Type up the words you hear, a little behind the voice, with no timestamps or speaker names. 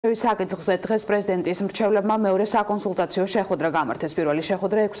საკითხზე დღეს პრეზიდენტის მრჩევლებმა მეორე საკონსულტაციო შეხვედრა გამართეს. პირველი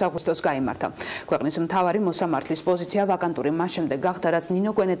შეხვედრა 6 აგვისტოს გაიმართა. ქვეყნის მთავარი მოსამართლის პოზიცია ვაკანტური მას შემდეგ გახდა, რაც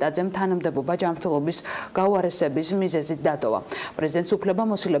ნინო კვენეტაძემ თანამდებობა ჯანმრთელობის გაუარესების მიზეზით დატოვა. პრეზიდენტს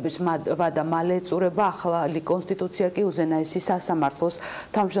უფლებამოსილების ვადა მალე ეწურება, ახალი კონსტიტუცია კი უზენაესი სასამართლოს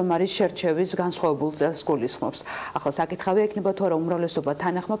თავმჯდომარის შერჩევის განსხვავებულ წელს გულისხმობს. ახლა საკითხავი ექნება თუ არა უმრავლესობა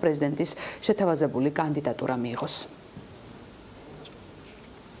თანახმა პრეზიდენტის შეთავაზებული კანდიდატურა მიიღოს.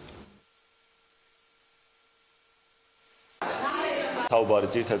 საუბარი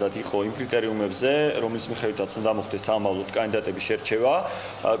ძირითადად იყო იმ კრიტერიუმებზე, რომლის მიხედვითაც უნდა მოხდეს სამომავლოდ კანდიდატების შერჩევა.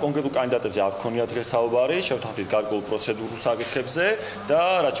 კონკრეტულ კანდიდატებზე არ გქონია დღეს საუბარი, შევთანხმდით გარკვეულ პროცედურულ საკითხებზე და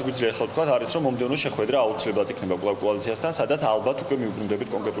რაც შეგვიძლია ახლა ვთქვათ, არის რომ მომდევნო შეხვედრა აუცილებლად იქნება კოალიციასთან, სადაც ალბათ უკვე მიუბრუნდებით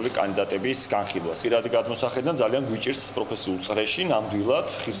კონკრეტული კანდიდატების განხილვას. პირადი გადმოსახედიდან ძალიან გვიჭირს პროფესიულ წრეში ნამდვილად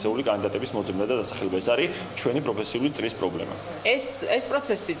ღირსეული კანდიდატების მოძებნა და დასახელება. ეს არის ჩვენი პროფესიული წრის პრობლემა. ეს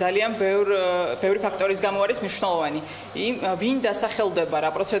პროცესი ძალიან ბევრი ფაქტორის გამო არის მნიშვნელოვანი. ვინ დასახელდება, რა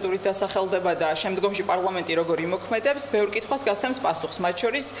პროცედურით დასახელდება და შემდგომში პარლამენტი როგორ იმოქმედებს, ბევრ კითხვას გასცემს პასუხს. მათ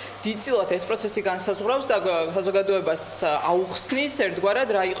შორის დიდწილად ეს პროცესი განსაზღვრავს და საზოგადოებას აუხსნის ერთგვარად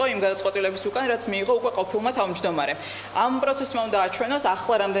რა იყო იმ გადაწყვეტილების უკან, რაც მიიღო უკვე ყოფილმა თავმჯდომარემ. ამ პროცესმა უნდა აჩვენოს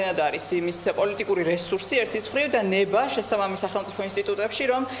ახლა რამდენად არის იმის პოლიტიკური რესურსი ერთის მხრივ და ნება შესაბამის სახელმწიფო ინსტიტუტებში,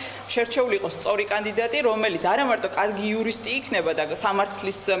 რომ შერჩეული იყოს სწორი კანდიდატი, რომელიც არა მარტო კარგი იურისტი იქნება და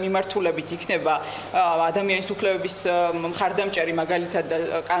სამართლის მიმართულებით იქნება ადამიანის უფლებების მხარდამჭერი, მაგალითად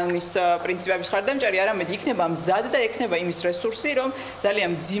კანონის პრინციპების მხარდამჭერი, არამედ იქნება მზად და ექნება იმის რესურსი, რომ ძალიან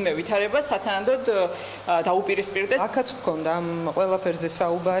მძიმე ვითარებას სათანადოდ დაუპირისპირდეს. აქაც გქონდა ამ ყველაფერზე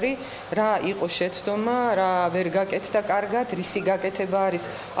საუბარი, რა იყო შეცდომა, რა ვერ გაკეთდა კარგად, რისი გაკეთება არის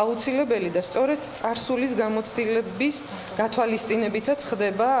აუცილებელი და სწორედ წარსულის გამოცდილების გათვალისწინებითაც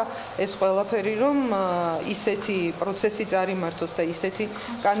ხდება ეს ყველაფერი, რომ ისეთი პროცესი წარიმართოს და ისეთი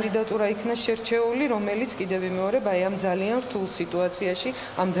კანდიდატურა იქნა შერჩეული, რომელიც კიდევ ვიმეორებ, აი ამ ძალიან რთულ სიტუაციაში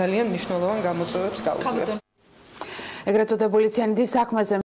ამ ძალიან მნიშვნელოვან გამოწვევებს გაუძლებს. ეგრეთ წოდებული ცენზის საქმეზე